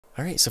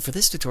Alright, so for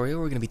this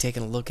tutorial we're going to be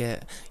taking a look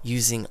at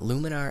using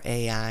Luminar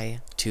AI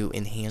to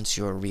enhance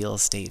your real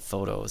estate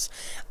photos.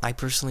 I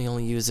personally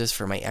only use this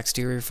for my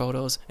exterior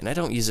photos, and I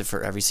don't use it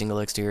for every single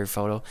exterior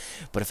photo,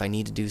 but if I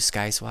need to do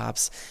sky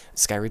swaps,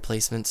 sky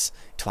replacements,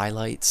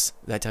 twilights,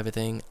 that type of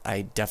thing,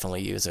 I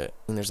definitely use it.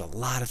 And there's a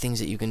lot of things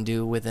that you can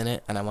do within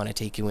it, and I want to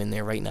take you in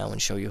there right now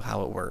and show you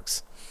how it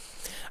works.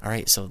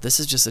 Alright, so this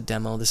is just a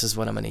demo. This is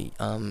what I'm going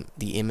to,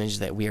 the image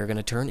that we are going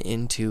to turn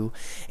into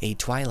a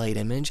Twilight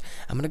image.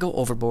 I'm going to go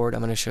overboard.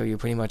 I'm going to show you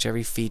pretty much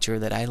every feature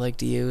that I like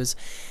to use,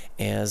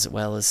 as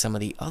well as some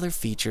of the other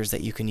features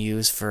that you can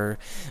use for,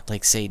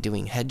 like, say,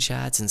 doing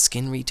headshots and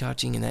skin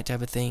retouching and that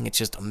type of thing. It's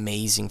just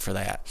amazing for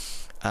that.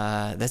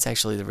 That's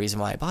actually the reason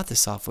why I bought this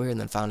software, and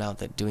then found out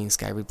that doing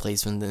sky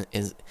replacement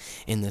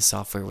in this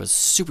software was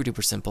super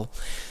duper simple.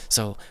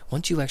 So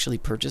once you actually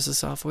purchase the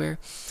software,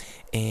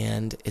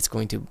 and it's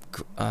going to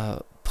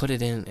put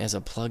it in as a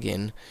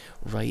plugin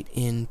right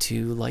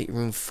into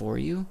Lightroom for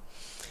you.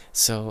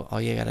 So all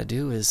you gotta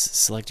do is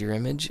select your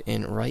image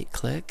and right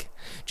click,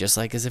 just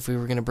like as if we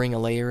were gonna bring a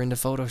layer into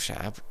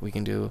Photoshop. We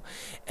can do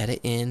edit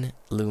in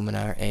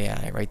Luminar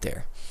AI right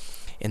there.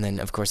 And then,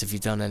 of course, if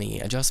you've done any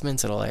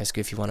adjustments, it'll ask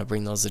you if you want to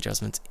bring those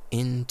adjustments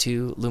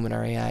into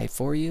Luminar AI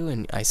for you,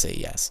 and I say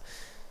yes.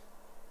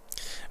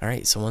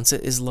 Alright, so once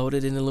it is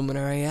loaded into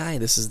Luminar AI,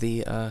 this is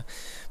the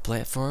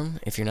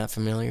platform, if you're not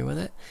familiar with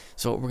it.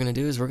 So what we're going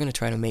to do is we're going to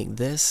try to make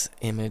this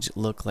image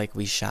look like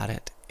we shot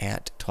it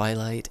at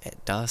twilight,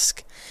 at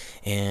dusk,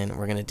 and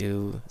we're going to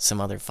do some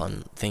other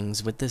fun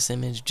things with this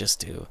image just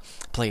to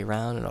play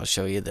around, and I'll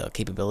show you the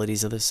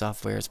capabilities of this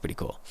software. It's pretty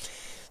cool.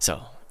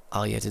 So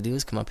all you have to do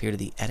is come up here to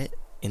the edit,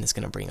 and it's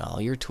going to bring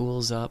all your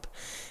tools up.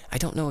 I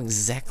don't know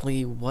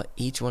exactly what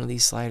each one of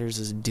these sliders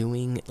is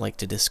doing, like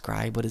to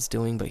describe what it's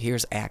doing, but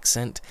here's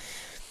accent.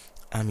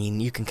 I mean,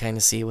 you can kind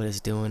of see what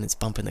it's doing. It's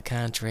bumping the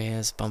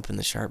contrast, bumping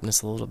the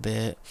sharpness a little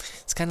bit.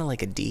 It's kind of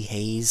like a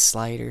dehaze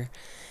slider,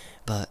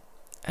 but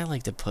I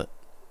like to put,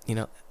 you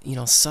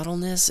know,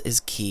 subtleness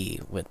is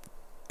key with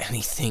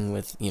anything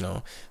with,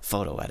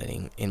 photo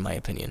editing, in my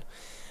opinion.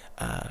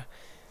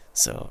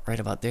 So right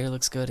about there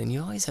looks good, and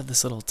you always have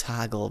this little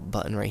toggle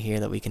button right here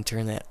that we can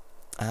turn that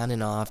on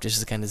and off just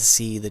to kind of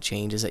see the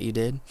changes that you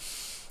did.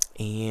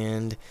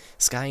 And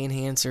sky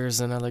enhancer is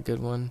another good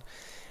one.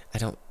 I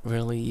don't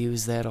really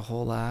use that a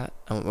whole lot.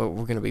 We're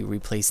going to be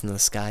replacing the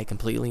sky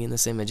completely in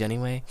this image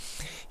anyway.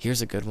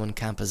 Here's a good one,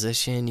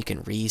 composition. You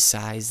can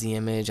resize the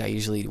image. I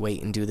usually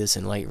wait and do this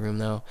in Lightroom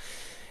though.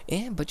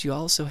 But you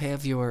also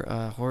have your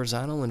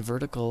horizontal and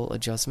vertical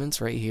adjustments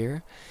right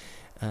here.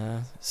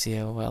 See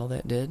how well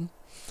that did?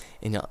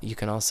 And you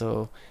can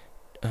also,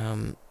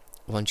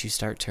 once you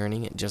start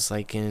turning it, just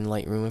like in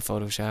Lightroom and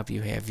Photoshop,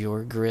 you have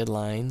your grid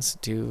lines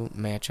to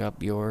match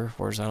up your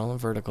horizontal and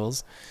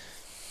verticals.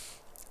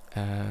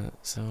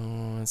 So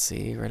let's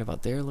see, right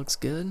about there looks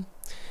good.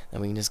 Then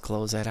we can just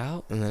close that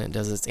out, and then it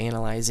does its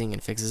analyzing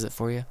and fixes it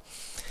for you.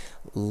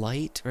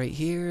 Light right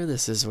here,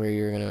 this is where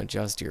you're going to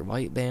adjust your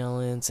white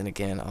balance, and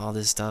again, all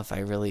this stuff, I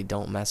really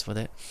don't mess with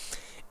it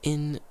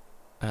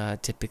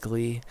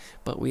typically,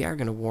 but we are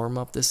going to warm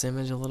up this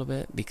image a little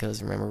bit,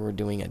 because remember, we're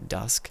doing a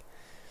dusk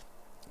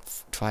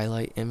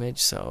twilight image,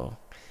 so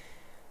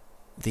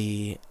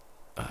the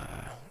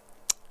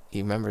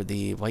you remember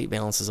the white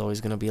balance is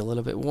always going to be a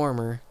little bit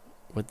warmer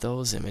with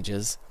those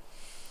images.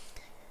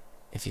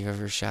 If you've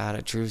ever shot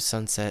a true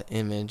sunset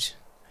image,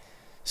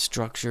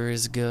 structure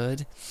is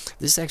good.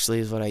 This actually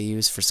is what I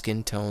use for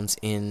skin tones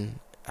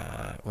in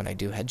when I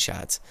do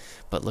headshots,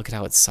 but look at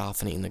how it's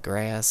softening the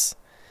grass,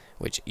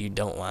 which you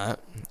don't want.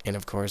 And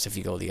of course, if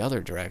you go the other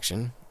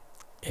direction,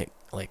 it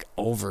like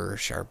over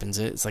sharpens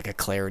it. It's like a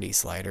clarity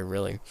slider,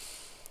 really.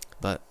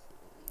 But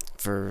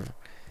for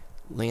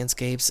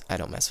landscapes, I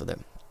don't mess with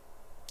it.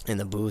 And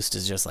the boost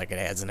is just like, it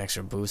adds an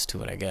extra boost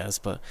to it, I guess.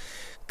 But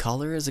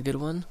color is a good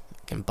one.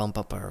 It can bump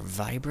up our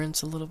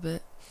vibrance a little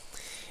bit.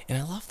 And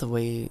I love the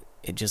way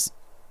it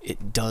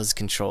does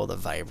control the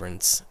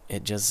vibrance.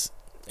 It does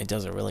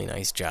a really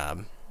nice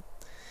job.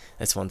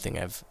 That's one thing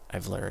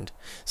I've learned.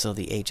 So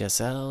the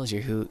HSL is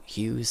your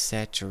hue,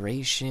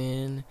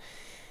 saturation,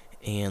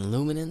 and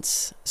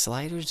luminance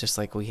sliders, just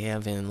like we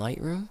have in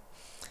Lightroom.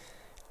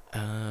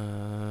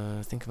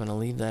 I think I'm going to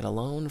leave that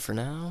alone for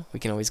now. We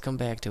can always come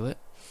back to it.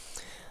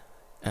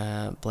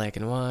 Black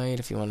and white,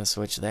 if you want to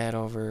switch that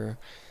over.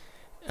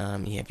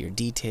 You have your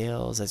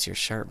details, that's your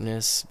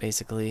sharpness,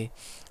 basically.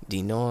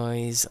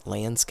 Denoise,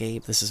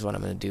 landscape, this is what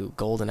I'm going to do,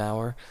 golden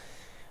hour,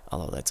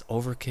 although that's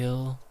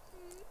overkill.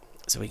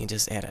 So we can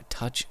just add a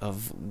touch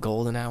of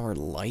golden hour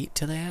light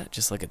to that.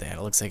 Just look at that.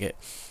 It looks like it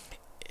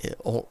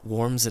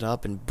warms it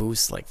up and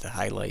boosts like the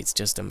highlights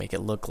just to make it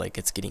look like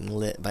it's getting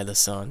lit by the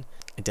sun.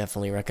 I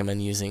definitely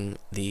recommend using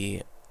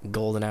the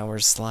golden hour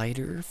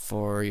slider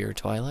for your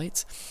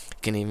twilights.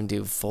 You can even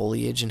do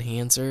foliage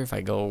enhancer. If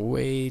I go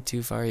way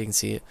too far, you can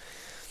see it.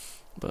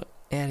 But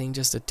adding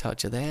just a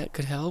touch of that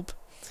could help.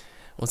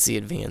 What's the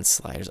advanced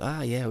sliders?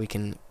 Yeah, we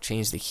can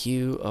change the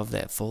hue of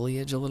that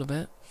foliage a little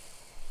bit.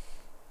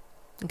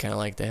 I kind of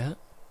like that.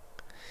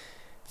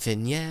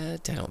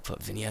 Vignette. I don't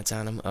put vignettes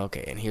on them.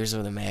 Okay, and here's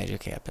where the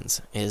magic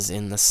happens, is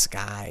in the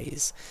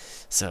skies.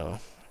 So,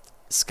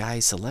 sky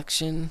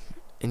selection,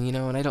 and you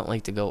know, and I don't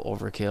like to go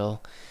overkill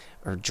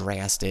or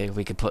drastic.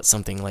 We could put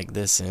something like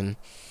this in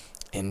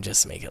and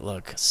just make it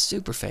look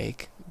super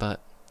fake,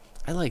 but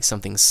I like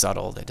something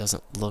subtle that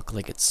doesn't look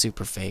like it's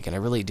super fake, and I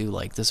really do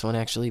like this one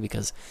actually,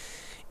 because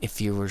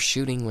if you were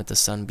shooting with the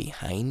sun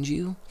behind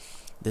you,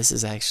 this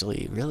is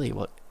actually really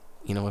what,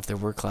 you know, if there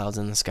were clouds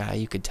in the sky,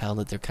 you could tell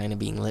that they're kind of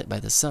being lit by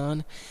the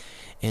sun.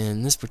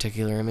 And this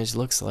particular image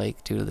looks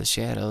like, due to the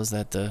shadows,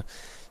 that the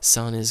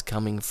sun is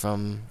coming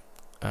from,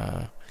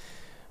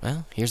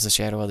 well, here's the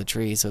shadow of the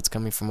tree, so it's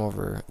coming from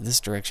over this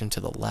direction to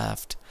the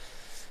left.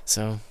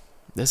 So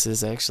this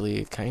is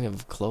actually kind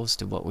of close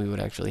to what we would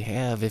actually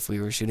have if we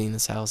were shooting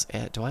this house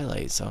at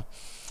Twilight. So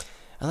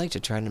I like to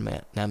try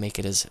to not make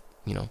it as,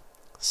 you know,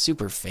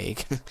 super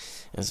fake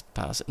as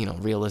possible, you know,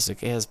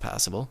 realistic as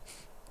possible.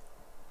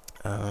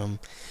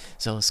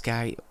 So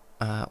sky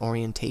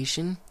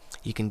orientation,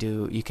 you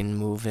can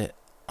move it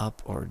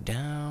up or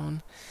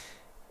down,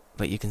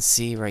 but you can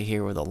see right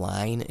here where the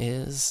line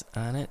is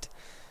on it.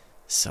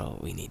 So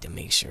we need to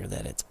make sure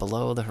that it's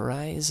below the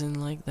horizon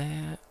like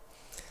that,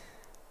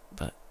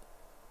 but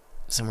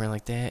somewhere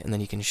like that, and then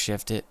you can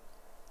shift it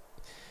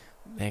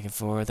back and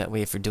forth. That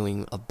way if you're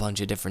doing a bunch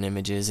of different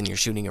images and you're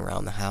shooting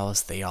around the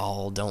house, they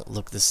all don't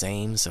look the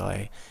same. So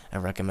I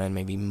recommend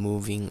maybe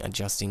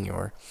adjusting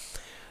your,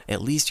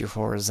 at least your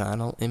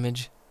horizontal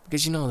image,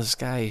 because you know the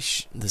sky,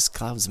 the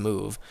clouds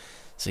move,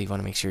 so you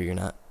want to make sure you're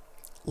not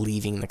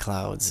leaving the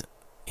clouds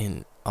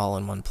all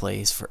in one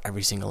place for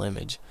every single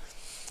image.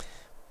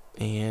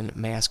 And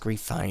mask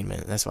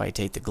refinement, that's why I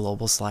take the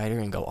global slider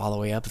and go all the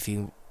way up. If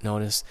you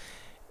notice,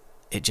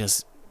 it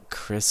just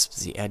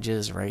crisps the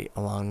edges right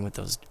along with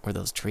those, where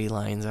those tree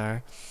lines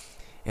are.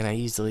 And I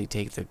usually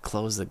take the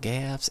close the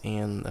gaps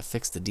and the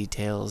fix the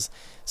details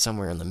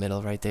somewhere in the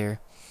middle right there.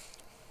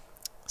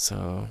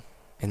 So,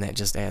 and that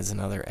just adds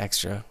another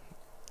extra,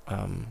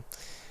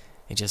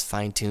 it just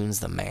fine-tunes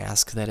the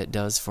mask that it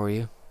does for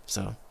you.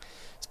 So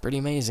it's pretty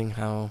amazing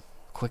how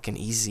quick and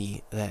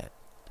easy that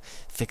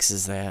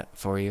fixes that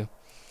for you.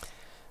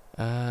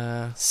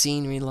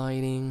 Scenery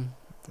lighting,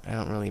 I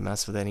don't really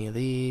mess with any of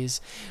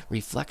these.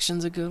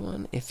 Reflection's a good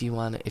one. If you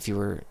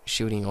were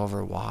shooting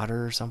over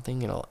water or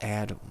something, it'll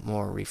add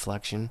more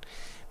reflection,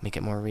 make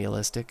it more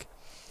realistic.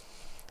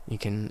 You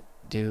can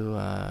do,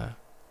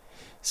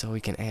 so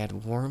we can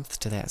add warmth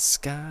to that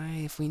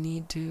sky if we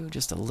need to,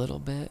 just a little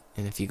bit.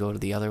 And if you go to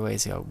the other way,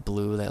 see how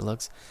blue that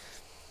looks.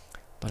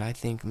 But I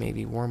think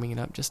maybe warming it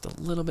up just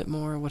a little bit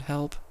more would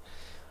help.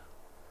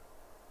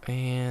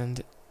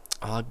 And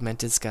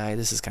augmented sky,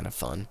 this is kind of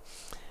fun.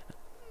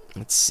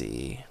 Let's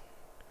see,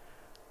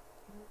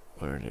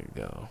 where did it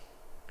go?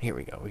 Here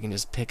we go. We can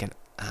just pick an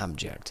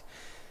object,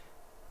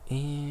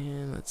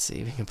 and let's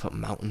see, we can put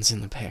mountains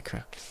in the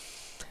background.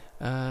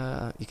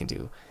 You can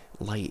do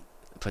light,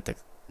 put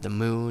the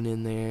moon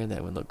in there,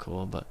 that would look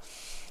cool. But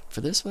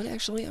for this one,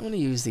 actually, I'm going to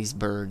use these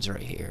birds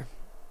right here.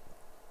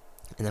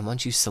 And then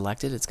once you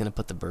select it, it's going to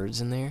put the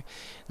birds in there.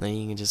 And then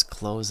you can just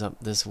close up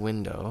this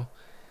window,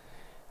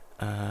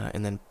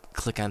 and then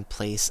click on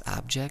place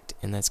object,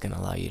 and that's going to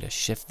allow you to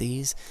shift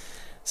these.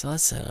 So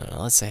let's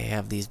say I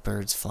have these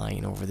birds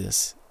flying over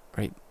this,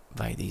 right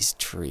by these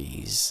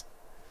trees.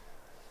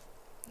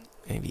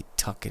 Maybe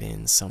tuck it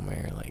in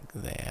somewhere like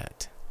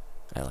that.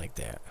 I like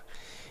that.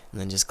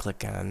 And then just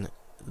click on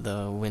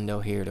the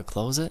window here to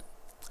close it,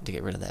 to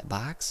get rid of that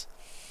box.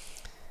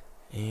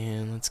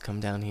 And let's come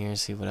down here and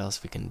see what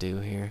else we can do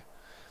here.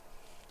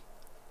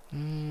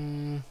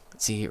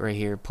 See right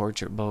here,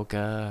 portrait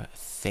bokeh,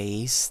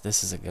 face.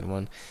 This is a good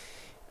one.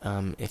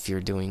 If you're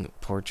doing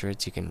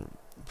portraits, you can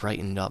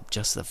brighten up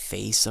just the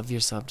face of your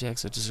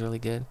subjects, which is really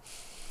good.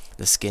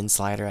 The skin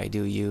slider I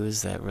do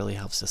use, that really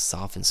helps to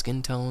soften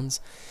skin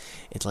tones.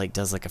 It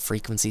does like a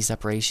frequency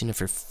separation. If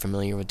you're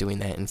familiar with doing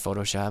that in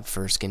Photoshop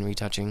for skin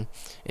retouching,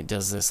 it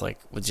does this like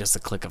with just a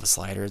click of a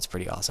slider. It's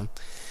pretty awesome.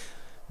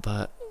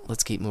 But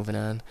let's keep moving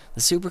on.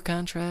 The super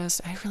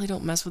contrast, I really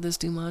don't mess with this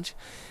too much.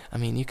 I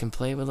mean, you can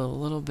play with it a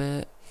little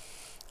bit.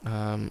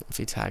 If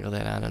you toggle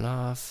that on and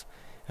off,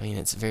 I mean,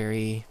 it's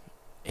very,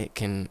 it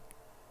can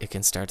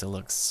start to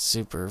look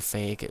super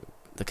fake.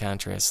 The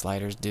contrast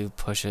sliders do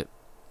push it,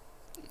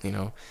 you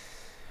know,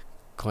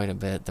 quite a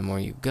bit the more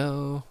you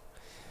go.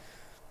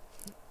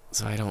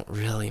 So I don't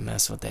really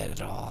mess with that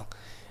at all.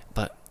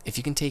 But if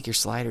you can take your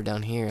slider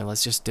down here,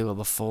 let's just do a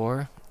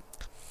before.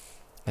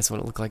 That's what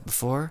it looked like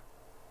before,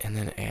 and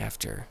then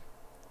after.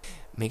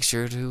 Make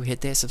sure to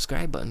hit that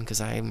subscribe button,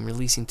 because I'm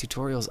releasing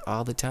tutorials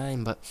all the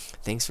time. But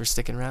thanks for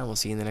sticking around. We'll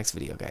see you in the next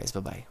video, guys.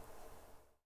 Bye-bye.